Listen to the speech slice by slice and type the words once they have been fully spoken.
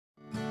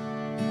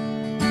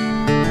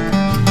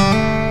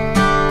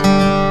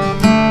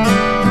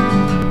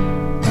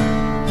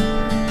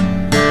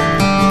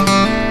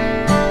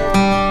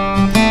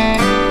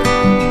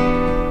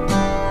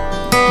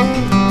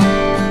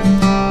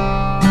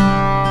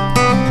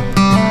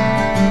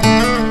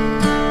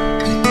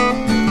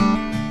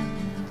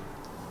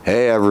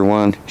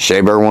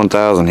Shaber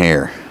 1000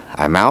 here.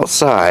 I'm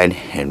outside,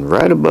 and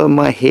right above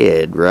my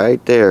head,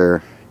 right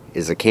there,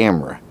 is a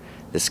camera.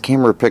 This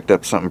camera picked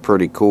up something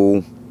pretty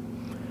cool.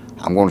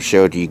 I'm going to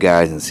show it to you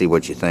guys and see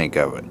what you think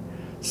of it.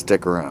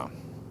 Stick around.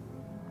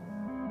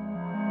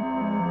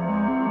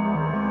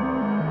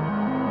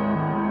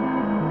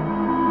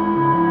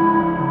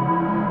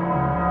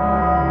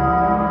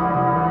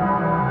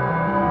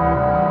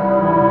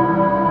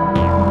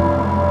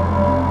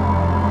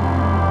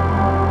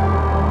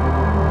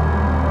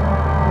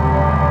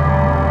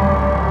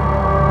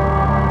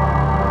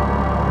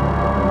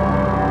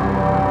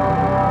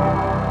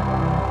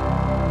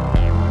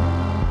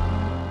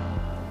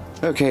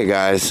 Okay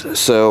guys,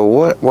 so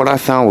what I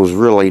found was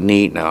really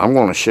neat. Now I'm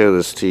going to show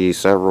this to you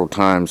several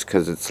times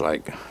because it's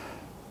like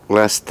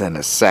less than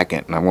a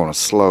second, and I'm going to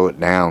slow it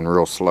down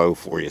real slow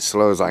for you,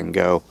 slow as I can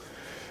go.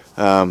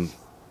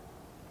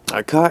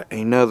 I caught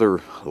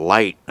another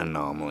light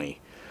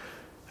anomaly.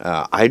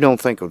 I don't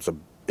think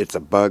it's a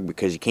bug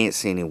because you can't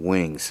see any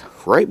wings.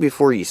 Right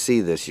before you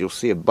see this, you'll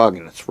see a bug,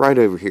 and it's right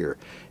over here.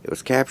 It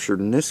was captured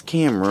in this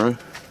camera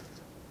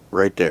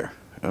right there.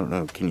 I don't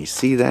know, can you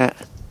see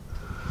that?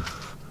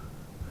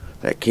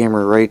 That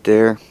camera right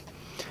there,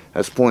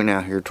 that's pointing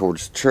out here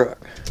towards the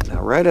truck.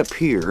 Now right up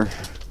here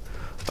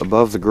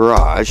above the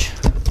garage,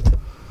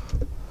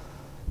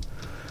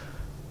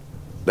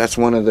 that's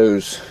one of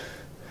those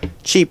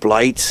cheap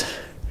lights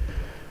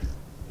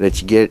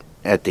that you get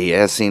at the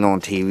As Seen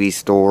on TV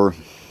store.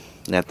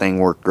 That thing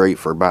worked great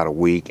for about a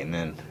week, and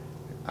then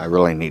I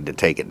really need to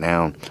take it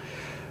down.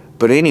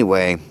 But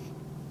anyway,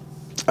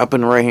 up in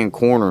the right hand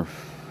corner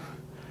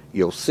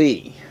you'll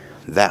see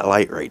that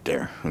light right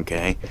there,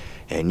 okay?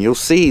 And you'll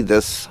see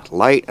this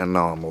light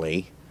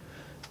anomaly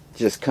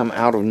just come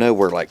out of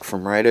nowhere, like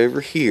from right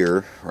over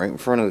here, right in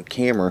front of the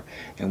camera.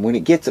 And when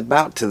it gets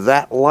about to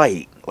that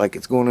light, like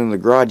it's going in the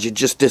garage, it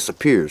just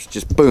disappears.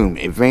 Just boom,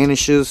 it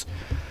vanishes.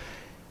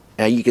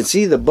 Now you can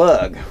see the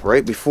bug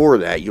right before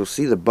that. You'll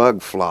see the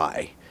bug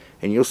fly,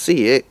 and you'll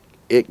see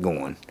it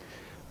going.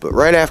 But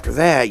right after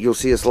that, you'll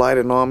see this light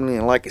anomaly,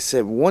 and like I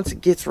said, once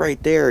it gets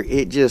right there,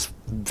 it just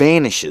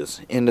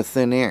vanishes into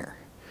thin air.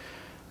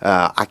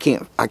 I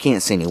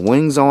can't see any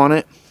wings on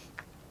it,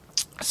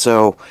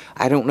 so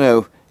I don't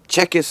know.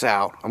 Check this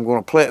out. I'm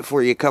going to play it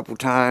for you a couple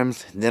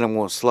times, and then I'm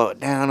going to slow it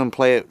down and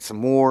play it some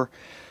more.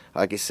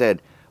 Like I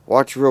said,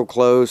 watch real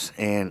close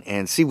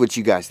and see what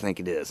you guys think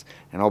it is,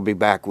 and I'll be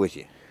back with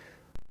you.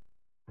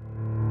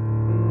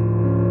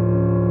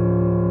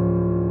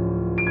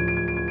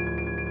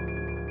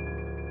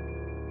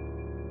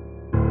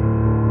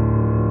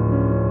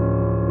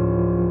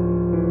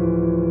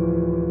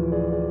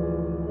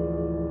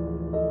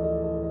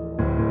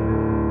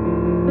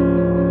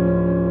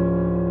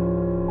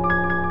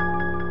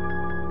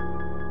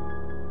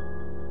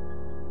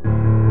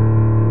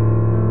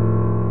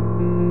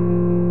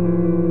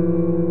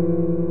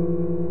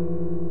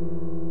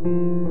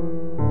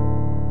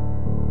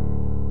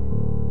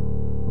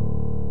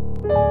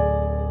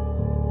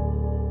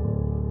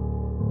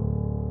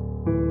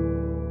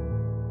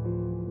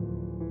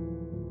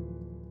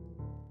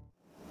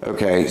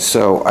 Okay,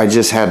 so I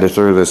just had to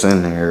throw this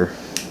in here.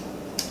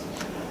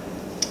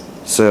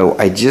 So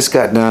I just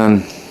got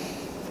done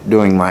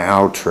doing my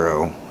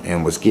outro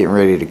and was getting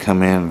ready to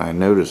come in, and I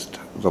noticed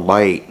the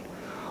light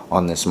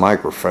on this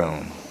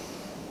microphone,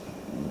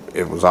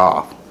 it was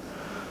off.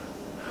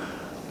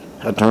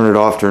 I turned it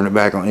off, turned it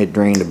back on, it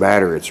drained the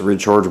battery. It's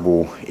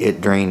rechargeable.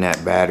 It drained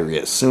that battery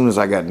as soon as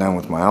I got done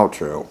with my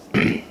outro.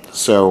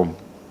 So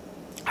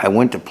I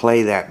went to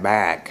play that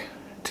back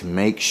to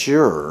make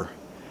sure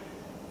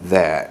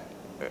that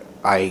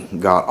I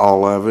got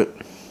all of it.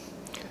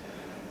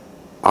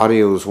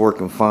 Audio was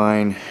working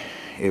fine.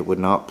 It would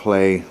not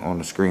play on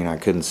the screen. I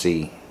couldn't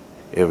see.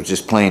 It was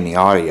just playing the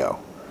audio.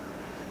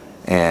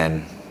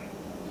 And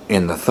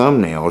in the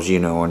thumbnails, you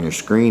know, on your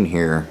screen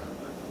here,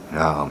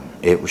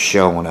 it was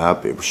showing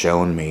up. It was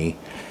showing me.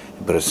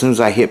 But as soon as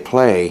I hit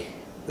play,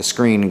 the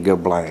screen would go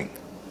blank.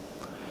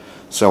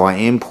 So I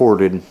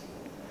imported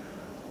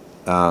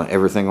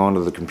everything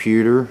onto the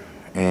computer,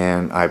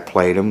 and I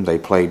played them. They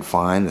played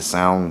fine. The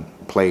sound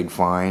played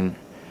fine.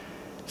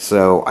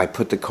 So I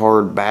put the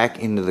card back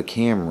into the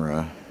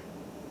camera,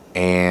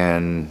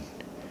 and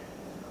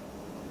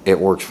it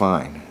works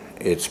fine.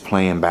 It's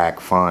playing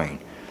back fine.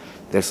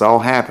 This all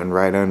happened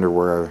right under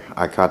where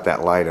I caught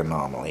that light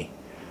anomaly.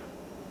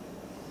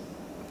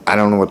 I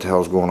don't know what the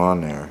hell's going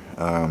on there.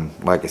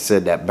 Like I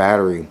said, that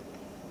battery,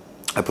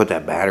 I put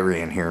that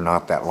battery in here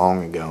not that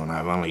long ago, and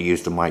I've only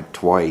used the mic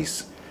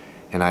twice,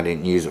 and I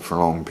didn't use it for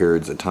long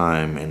periods of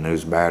time, and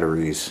those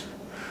batteries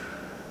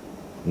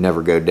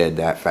never go dead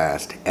that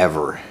fast,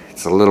 ever.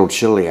 It's a little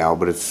chilly out,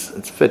 but it's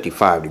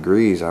 55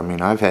 degrees. I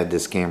mean, I've had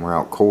this camera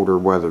out colder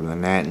weather than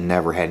that and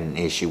never had an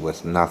issue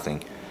with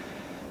nothing.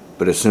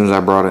 But as soon as I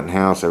brought it in the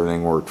house,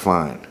 everything worked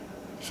fine.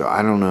 So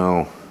I don't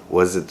know,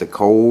 was it the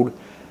cold?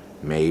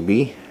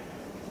 Maybe.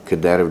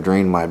 Could that have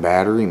drained my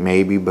battery?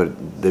 Maybe,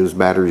 but those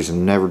batteries have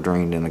never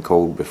drained in the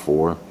cold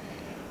before.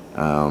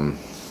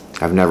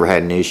 I've never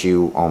had an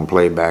issue on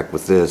playback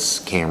with this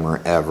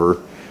camera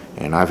ever,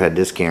 and I've had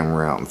this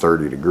camera out in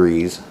 30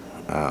 degrees.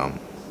 I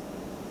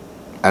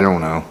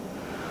don't know.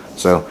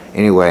 So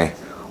anyway,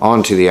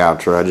 on to the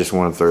outro. I just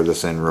want to throw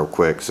this in real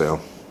quick. So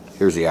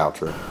here's the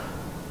outro.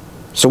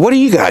 So what do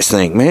you guys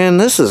think, man?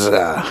 This is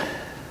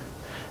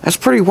that's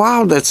pretty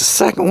wild. That's the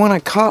second one I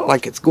caught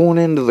like it's going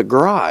into the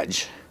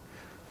garage.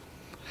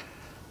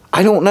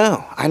 I don't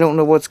know. I don't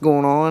know what's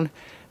going on.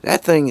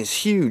 That thing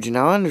is huge.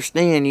 Now I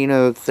understand, you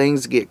know,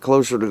 things get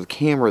closer to the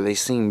camera, they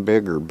seem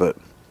bigger, but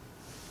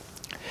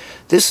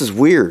this is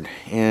weird.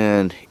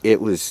 And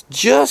it was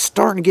just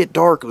starting to get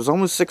dark. It was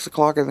almost 6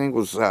 o'clock. I think it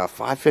was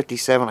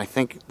 5:57. I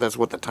think that's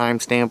what the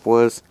timestamp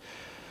was.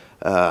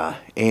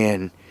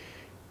 And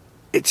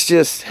it's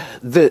just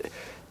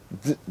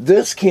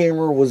this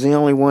camera was the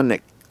only one that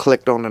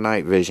clicked on the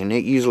night vision.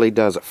 It usually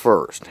does it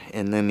first,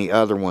 and then the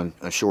other one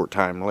a short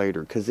time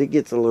later, because it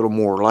gets a little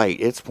more light.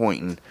 It's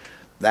pointing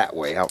that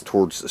way out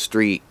towards the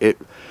street. It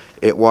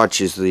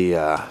watches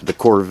the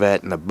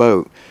Corvette and the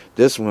boat.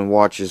 This one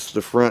watches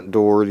the front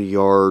door, the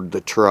yard,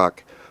 the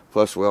truck.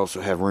 Plus we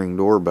also have Ring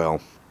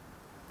doorbell.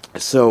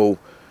 So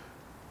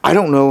I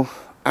don't know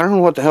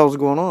what the hell's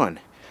going on.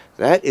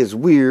 That is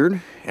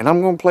weird, and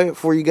I'm going to play it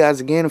for you guys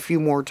again a few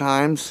more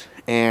times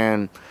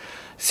and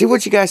see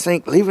what you guys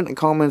think. Leave it in the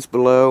comments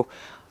below.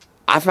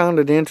 I found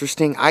it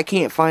interesting. I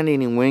can't find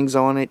any wings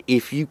on it.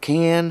 If you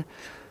can,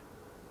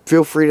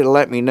 feel free to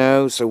let me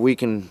know so we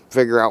can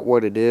figure out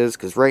what it is,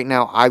 because right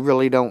now I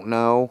really don't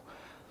know.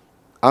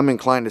 I'm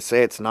inclined to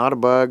say it's not a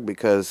bug,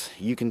 because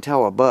you can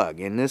tell a bug.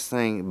 And this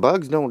thing,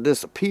 bugs don't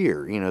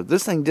disappear. You know,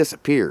 this thing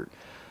disappeared.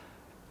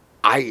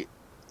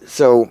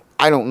 So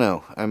I don't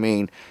know. I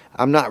mean,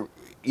 I'm not,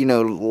 you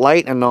know,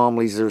 light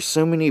anomalies, there's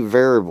so many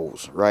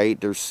variables, right?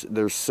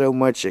 There's so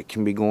much that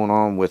can be going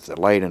on with the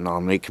light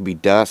anomaly. It could be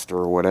dust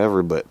or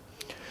whatever, but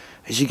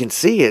as you can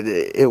see,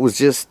 it was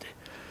just,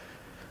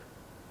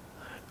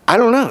 I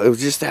don't know, it was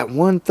just that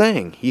one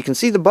thing. You can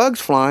see the bugs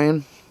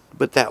flying,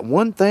 but that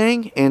one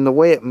thing and the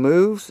way it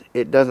moves,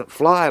 it doesn't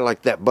fly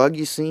like that bug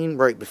you seen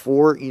right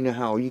before. You know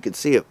how you could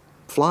see it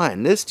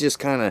flying. This just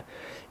kind of,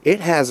 it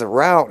has a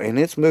route and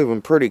it's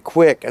moving pretty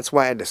quick. That's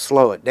why I had to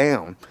slow it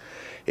down.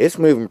 It's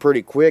moving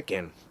pretty quick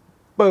and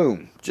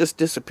boom, just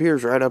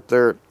disappears right up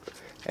there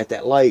at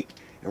that light.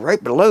 And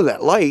right below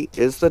that light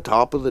is the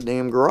top of the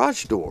damn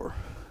garage door.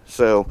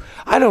 So,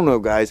 I don't know,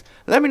 guys.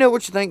 Let me know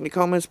what you think in the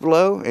comments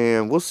below,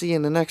 and we'll see you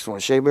in the next one.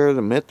 Shea Bear,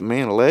 the Myth, the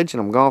Man, the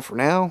Legend. I'm gone for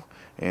now,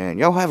 and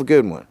y'all have a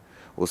good one.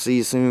 We'll see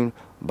you soon.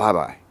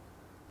 Bye-bye.